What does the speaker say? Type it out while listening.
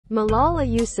Malala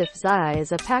Yousafzai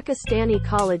is a Pakistani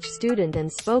college student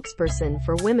and spokesperson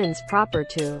for women's proper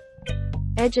to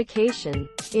education.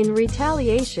 In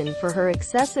retaliation for her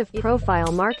excessive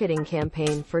profile marketing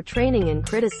campaign for training and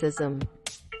criticism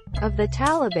of the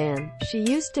Taliban, she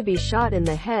used to be shot in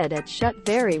the head at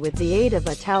Shutvari with the aid of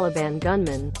a Taliban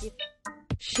gunman.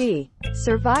 She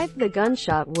survived the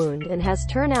gunshot wound and has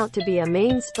turned out to be a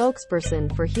main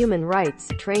spokesperson for human rights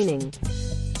training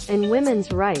and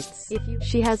women's rights.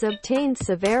 She has obtained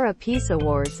several peace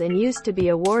awards and used to be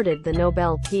awarded the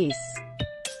Nobel Peace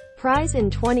Prize in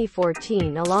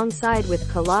 2014 alongside with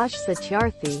Kailash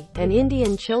Satyarthi, an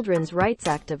Indian children's rights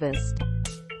activist.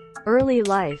 Early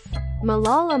life.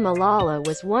 Malala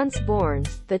was once born,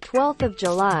 the 12th of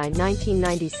July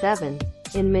 1997,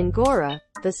 in Mangora,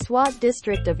 the Swat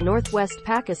district of northwest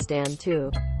Pakistan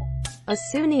to a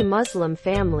Sunni Muslim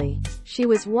family. She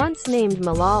was once named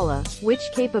Malala, which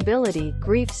capability,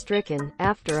 grief-stricken,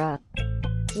 after a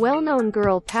well-known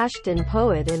girl Pashtun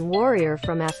poet and warrior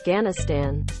from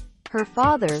Afghanistan. Her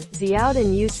father,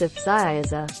 Ziauddin Yousafzai,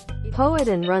 is a poet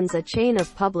and runs a chain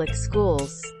of public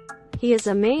schools. He is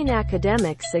a main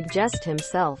academic, suggests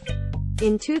himself.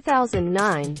 In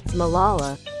 2009,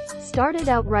 Malala started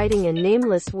out writing a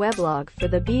nameless weblog for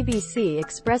the BBC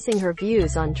expressing her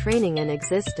views on training and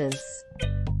existence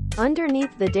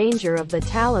underneath the danger of the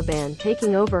Taliban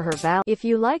taking over her valley. If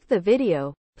you like the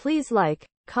video, please like,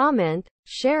 comment,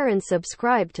 share and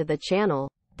subscribe to the channel.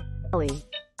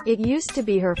 It used to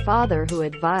be her father who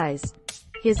advised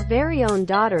his very own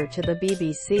daughter to the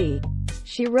BBC.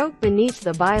 She wrote beneath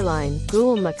the byline,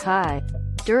 Gul Makai.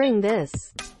 During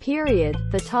this period,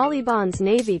 the Taliban's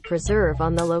Navy preserve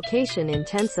on the location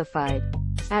intensified.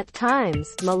 At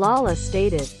times, Malala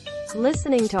stated,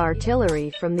 listening to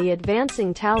artillery from the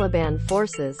advancing Taliban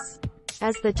forces.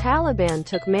 As the Taliban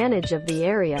took manage of the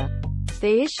area,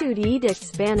 they issued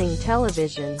edicts banning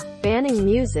television, banning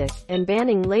music, and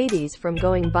banning ladies from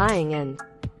buying and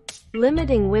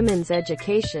limiting women's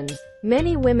education.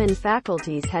 Many women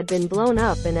faculties had been blown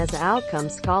up and as outcome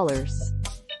scholars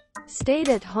stayed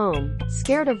at home,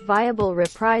 scared of viable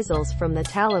reprisals from the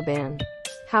Taliban.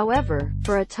 However,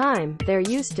 for a time, there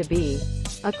used to be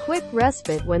a quick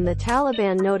respite when the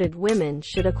Taliban noted women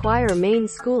should acquire main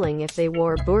schooling if they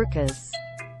wore burqas.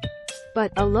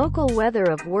 But a local weather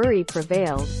of worry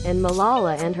prevailed, and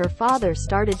Malala and her father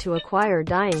started to acquire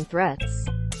dying threats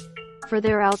for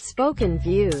their outspoken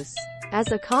views.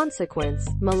 As a consequence,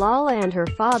 Malala and her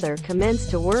father commenced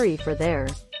to worry for their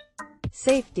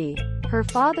safety. Her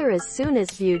father as soon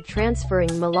as viewed transferring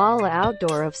Malala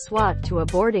outdoor of Swat to a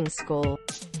boarding school.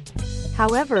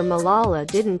 However, Malala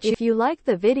didn't. If you like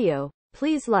the video,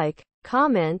 please like,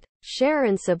 comment, share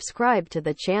and subscribe to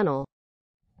the channel.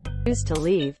 Choose to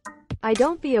leave. I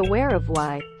don't be aware of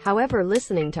why, however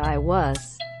listening to I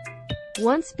was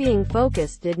once being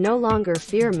focused did no longer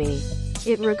fear me.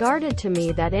 It regarded to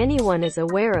me that anyone is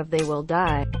aware of they will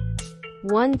die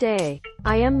one day.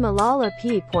 I am Malala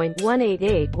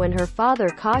P.188 when her father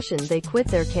cautioned they quit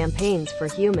their campaigns for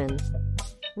human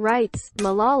rights.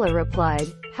 Malala replied,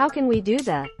 how can we do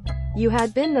that? You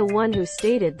had been the one who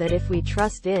stated that if we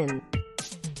trust in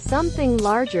something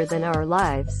larger than our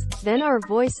lives, then our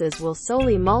voices will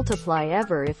solely multiply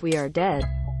ever if we are dead.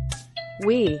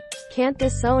 We can't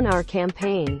disown our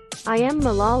campaign. I am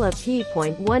Malala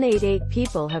P.188.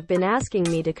 People have been asking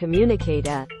me to communicate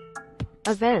at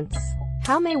events.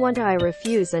 How may want I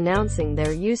refuse announcing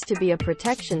there used to be a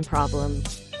protection problem?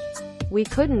 We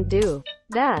couldn't do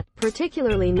that,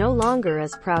 particularly no longer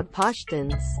as proud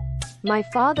Pashtuns. My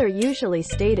father usually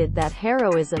stated that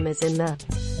heroism is in the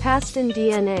Pashtun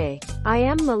DNA. I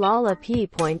am Malala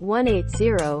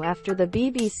P.180. After the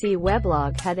BBC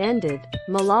weblog had ended,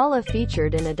 Malala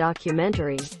featured in a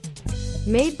documentary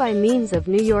made by means of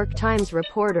New York Times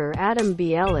reporter Adam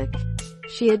Bielik.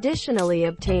 She additionally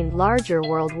obtained larger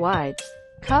worldwide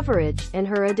coverage, and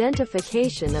her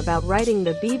identification about writing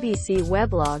the BBC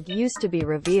weblog used to be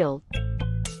revealed.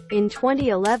 In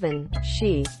 2011,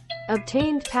 she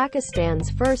obtained Pakistan's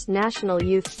first National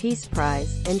Youth Peace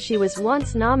Prize, and she was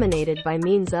once nominated by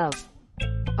means of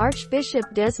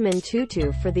Archbishop Desmond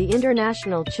Tutu for the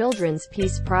International Children's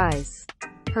Peace Prize.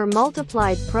 Her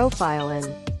multiplied profile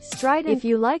and strident. If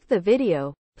you like the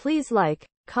video, please like,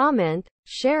 comment,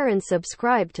 share and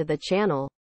subscribe to the channel.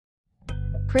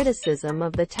 Criticism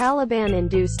of the Taliban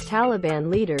induced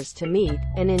Taliban leaders to meet,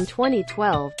 and in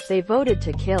 2012, they voted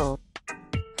to kill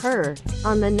her.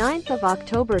 On the 9th of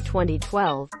October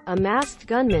 2012, a masked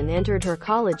gunman entered her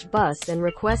college bus and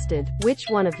requested, which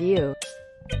one of you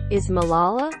is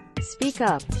Malala? Speak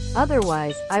up.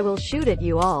 Otherwise, I will shoot at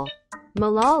you all.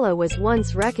 Malala was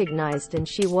once recognized and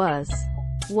she was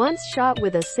once shot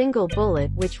with a single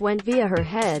bullet which went via her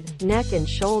head, neck and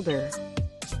shoulder.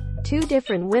 2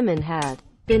 different women had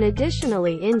been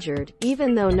additionally injured,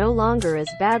 even though no longer as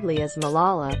badly as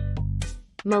Malala.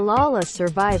 Malala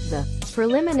survived the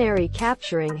preliminary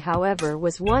capturing, however,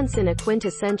 was once in a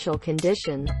quintessential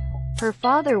condition. Her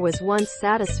father was once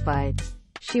satisfied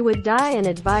she would die and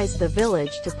advised the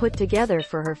village to put together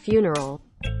for her funeral.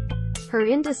 Her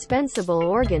indispensable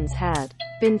organs had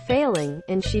been failing,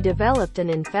 and she developed an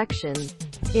infection.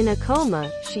 In a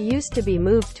coma, she used to be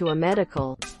moved to a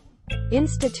medical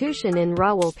institution in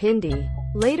Rawalpindi.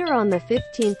 Later on the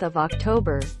 15th of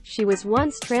October, she was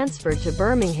once transferred to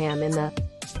Birmingham in the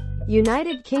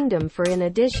United Kingdom for in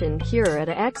addition cure at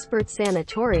an expert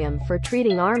sanatorium for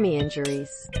treating army injuries.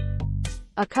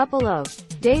 A couple of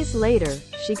days later,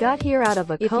 she got here out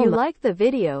of a coma. If you like the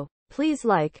video, please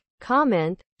like,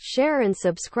 comment, share and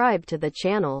subscribe to the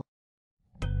channel.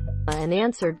 And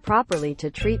answered properly to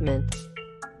treatment.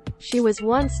 She was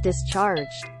once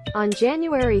discharged on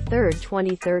January 3,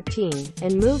 2013,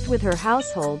 and moved with her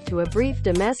household to a brief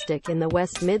domestic in the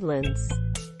West Midlands.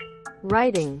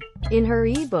 Writing in her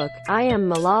ebook, I Am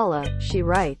Malala, she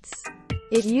writes,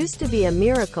 "It used to be a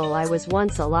miracle I was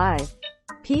once alive."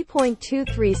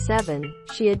 p.237.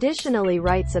 She additionally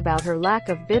writes about her lack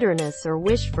of bitterness or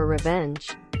wish for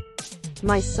revenge.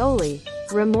 My solely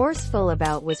remorseful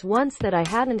about was once that I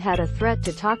hadn't had a threat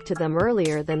to talk to them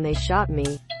earlier than they shot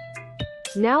me.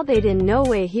 Now they'd in no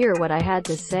way hear what I had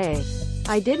to say.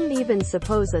 I didn't even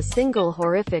suppose a single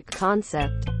horrific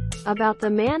concept about the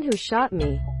man who shot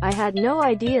me. I had no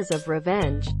ideas of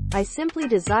revenge. I simply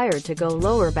desired to go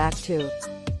lower back to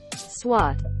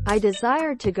SWAT. I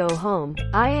desired to go home.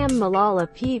 I Am Malala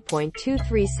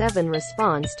p.237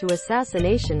 response to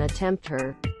assassination attempt.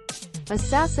 Her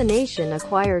assassination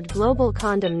acquired global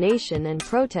condemnation and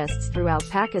protests throughout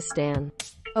Pakistan.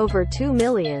 Over 2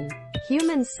 million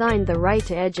humans signed the Right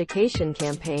to Education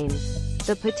campaign.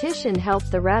 The petition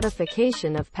helped the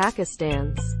ratification of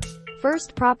Pakistan's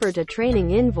first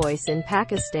proper-to-training invoice in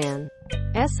Pakistan.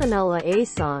 Sanullah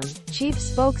Ahsan, chief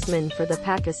spokesman for the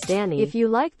Pakistani. If you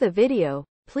like the video,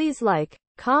 please like,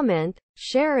 comment,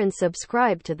 share and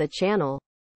subscribe to the channel.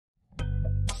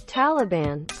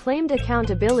 Taliban claimed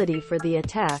accountability for the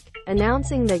attack,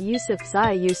 announcing that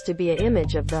Yousafzai used to be an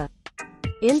image of the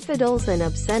infidels and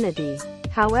obscenity.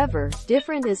 However,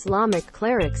 different Islamic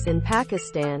clerics in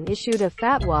Pakistan issued a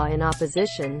fatwa in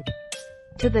opposition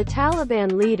to the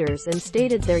Taliban leaders and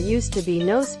stated there used to be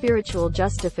no spiritual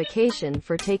justification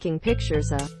for taking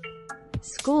pictures of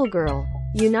schoolgirl.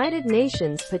 United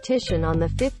Nations petition on the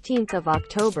 15th of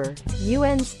October,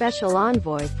 UN Special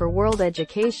Envoy for World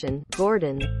Education,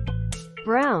 Gordon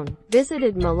Brown,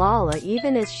 visited Malala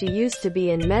even as she used to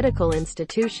be in medical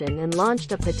institution and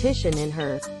launched a petition in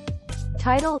her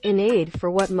title, in aid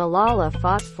for what Malala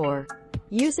fought for.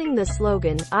 Using the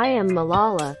slogan, I Am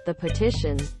Malala, the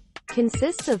petition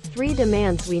consists of 3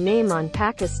 demands. We name on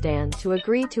Pakistan to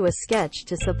agree to a sketch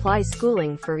to supply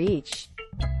schooling for each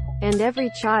and every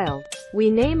child. We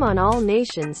name on all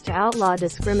nations to outlaw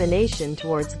discrimination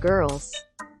towards girls.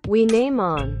 We name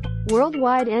on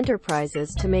worldwide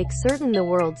enterprises to make certain the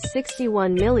world's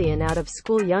 61 million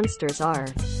out-of-school youngsters are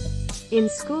in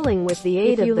schooling with the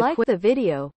aid of the. If you like the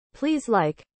video, please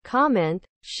like, comment,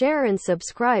 share and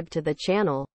subscribe to the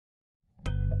channel.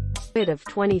 Of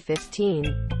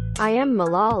 2015. I Am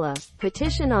Malala,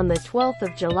 petition on the 12th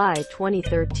of July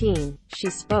 2013, she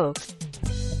spoke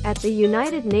at the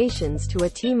United Nations to a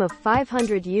team of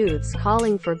 500 youths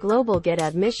calling for global get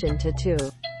admission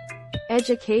to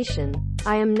education.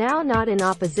 I am now not in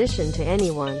opposition to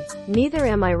anyone, neither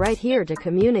am I right here to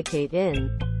communicate in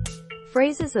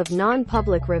phrases of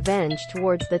non-public revenge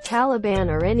towards the Taliban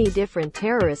or any different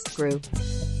terrorist group.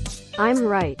 I'm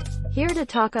right here to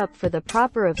talk up for the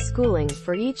proper of schooling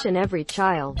for each and every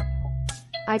child.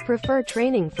 I prefer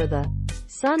training for the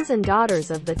sons and daughters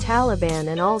of the Taliban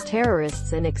and all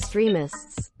terrorists and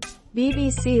extremists.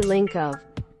 BBC link of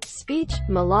speech.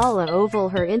 Malala Oval.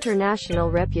 Her international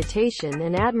reputation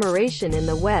and admiration in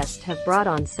the West have brought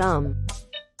on some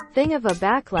thing of a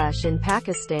backlash in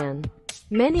Pakistan.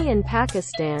 Many in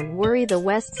Pakistan worry the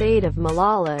West's aid of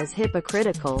Malala is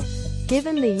hypocritical,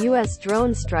 given the U.S.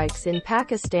 drone strikes in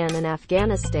Pakistan and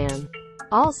Afghanistan.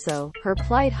 Also, her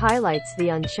plight highlights the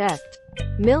unchecked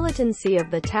militancy of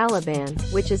the Taliban,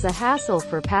 which is a hassle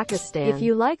for Pakistan. If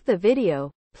you like the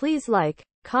video, please like,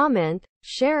 comment,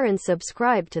 share and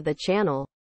subscribe to the channel.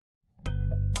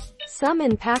 Some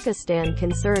in Pakistan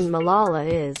concern Malala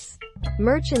is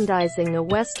merchandising a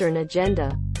Western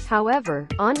agenda. However,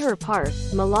 on her part,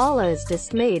 Malala is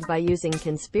dismayed by using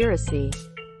conspiracy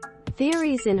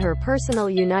theories in her personal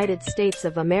United States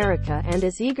of America and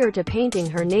is eager to painting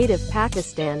her native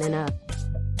Pakistan in a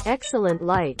excellent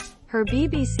light. Her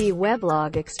BBC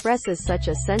weblog expresses such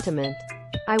a sentiment.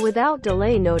 I without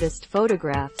delay noticed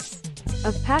photographs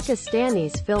of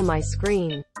Pakistanis fill my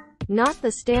screen. Not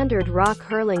the standard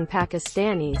rock-hurling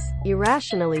Pakistanis,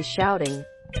 irrationally shouting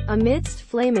amidst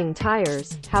flaming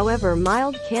tires, however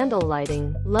mild candle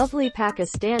lighting, lovely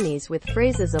Pakistanis with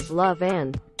phrases of love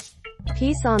and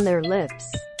peace on their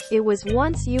lips. It was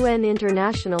once UN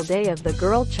International Day of the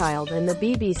Girl Child and the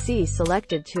BBC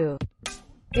selected to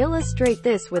illustrate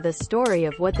this with a story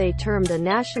of what they termed a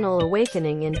national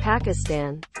awakening in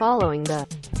Pakistan, following the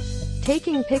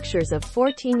taking pictures of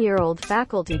 14-year-old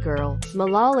faculty girl,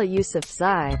 Malala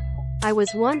Yousafzai. I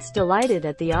was once delighted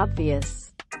at the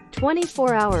obvious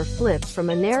 24-hour flip from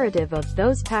a narrative of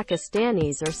those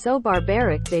Pakistanis are so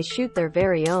barbaric they shoot their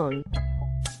very own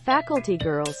faculty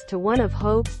girls to one of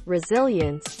hope,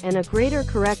 resilience, and a greater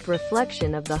correct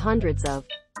reflection of the hundreds of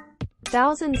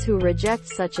thousands who reject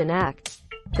such an act.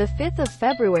 The 5th of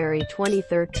February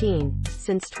 2013.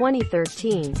 Since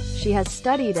 2013, she has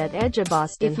studied at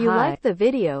Boston High. If you like the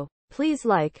video, please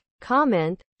like,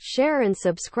 comment, share and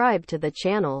subscribe to the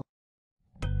channel.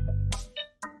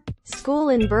 School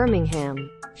in Birmingham.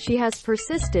 She has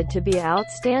persisted to be an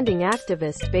outstanding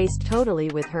activist based totally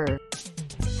with her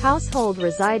household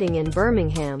residing in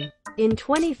Birmingham. In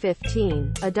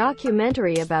 2015, a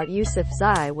documentary about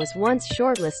Yousafzai was once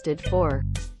shortlisted for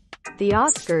the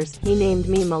Oscars. He named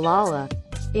me Malala.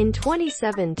 In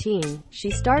 2017, she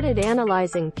started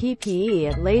analyzing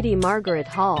PPE at Lady Margaret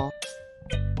Hall,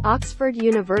 Oxford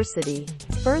University.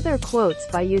 Further quotes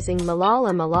by using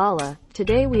Malala,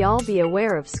 today we all be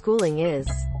aware of schooling is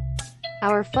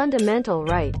our fundamental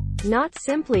right. Not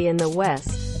simply in the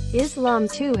West. Islam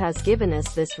too has given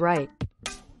us this right.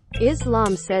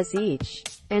 Islam says each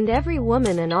and every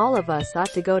woman and all of us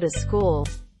ought to go to school.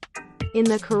 In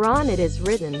the Quran it is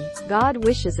written, God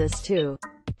wishes us to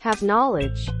have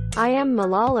knowledge. I am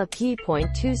Malala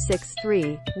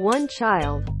P.263, one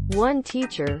child, one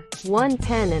teacher, one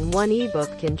pen and one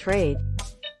ebook can trade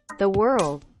the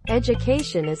world.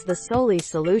 Education is the solely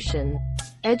solution.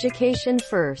 Education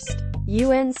first.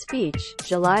 UN speech,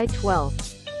 July 12,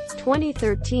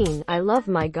 2013. I love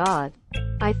my God.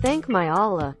 I thank my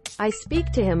Allah. I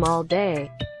speak to him all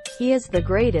day. He is the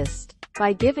greatest.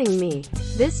 By giving me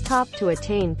this top to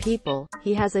attain people,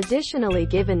 he has additionally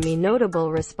given me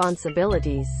notable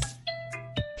responsibilities.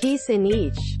 Peace in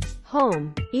each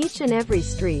home, each and every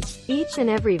street, each and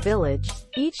every village,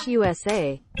 each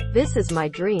USA. This is my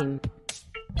dream.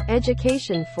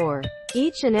 Education for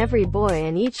each and every boy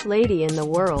and each lady in the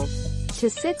world. To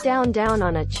sit down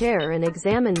on a chair and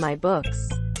examine my books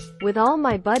with all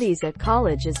my buddies at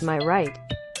college is my right.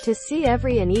 To see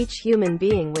every and each human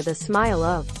being with a smile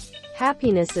of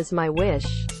happiness is my wish.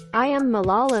 I am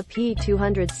Malala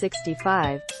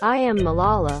P.265. I am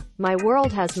Malala. My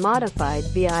world has modified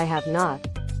via I have not.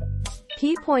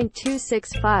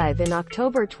 P.265. In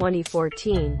October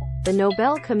 2014, the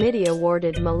Nobel Committee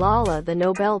awarded Malala the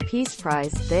Nobel Peace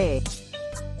Prize. They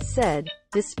said,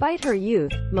 despite her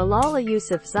youth, Malala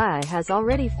Yousafzai has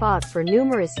already fought for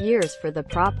numerous years for the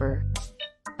proper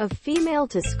of female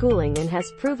to schooling and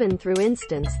has proven through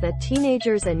instance that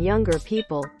teenagers and younger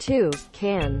people, too,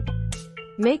 can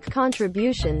make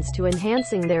contributions to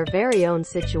enhancing their very own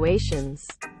situations.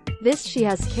 This she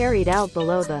has carried out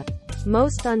below the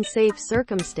most unsafe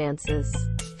circumstances.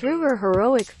 Through her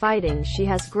heroic fighting she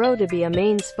has grown to be a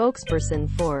main spokesperson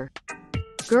for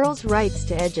girls' rights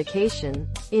to education.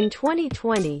 In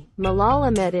 2020,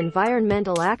 Malala met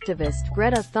environmental activist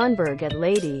Greta Thunberg at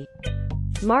Lady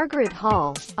Margaret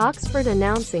Hall, Oxford,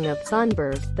 announcing of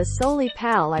Thunberg, the solely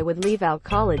pal I would leave out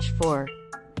college for.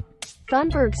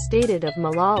 Thunberg stated of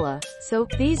Malala, so,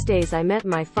 these days I met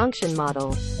my function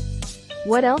model.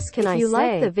 What else can I say? If you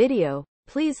like the video,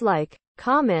 please like,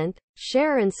 comment,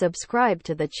 share and subscribe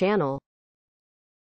to the channel.